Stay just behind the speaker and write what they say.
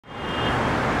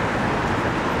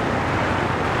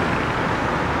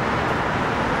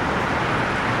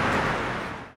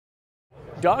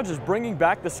Dodge is bringing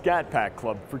back the Scat Pack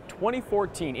Club for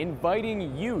 2014,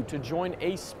 inviting you to join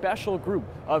a special group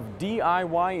of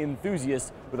DIY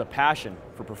enthusiasts with a passion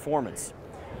for performance.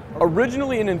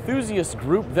 Originally an enthusiast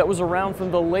group that was around from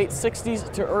the late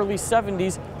 60s to early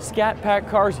 70s, Scat Pack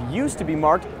cars used to be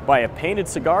marked by a painted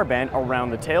cigar band around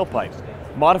the tailpipe.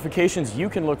 Modifications you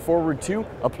can look forward to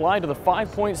apply to the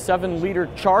 5.7-liter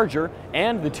Charger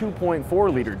and the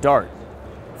 2.4-liter Dart.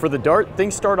 For the Dart,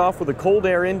 things start off with a cold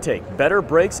air intake, better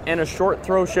brakes, and a short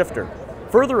throw shifter.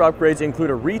 Further upgrades include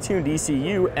a retuned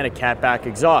ECU and a catback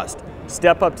exhaust.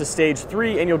 Step up to stage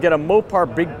 3 and you'll get a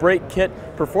Mopar big brake kit,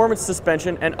 performance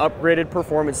suspension, and upgraded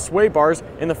performance sway bars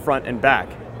in the front and back.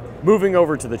 Moving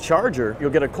over to the Charger, you'll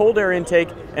get a cold air intake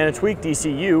and a tweaked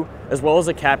ECU, as well as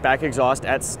a catback exhaust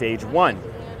at stage 1.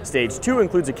 Stage 2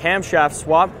 includes a camshaft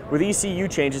swap with ECU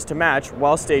changes to match,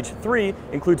 while Stage 3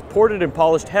 includes ported and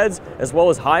polished heads as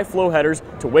well as high flow headers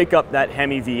to wake up that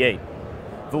Hemi V8.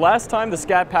 The last time the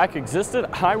Scat Pack existed,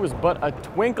 I was but a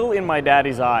twinkle in my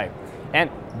daddy's eye.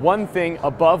 And one thing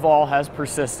above all has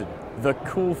persisted: the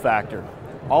cool factor.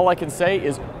 All I can say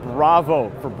is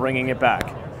bravo for bringing it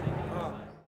back.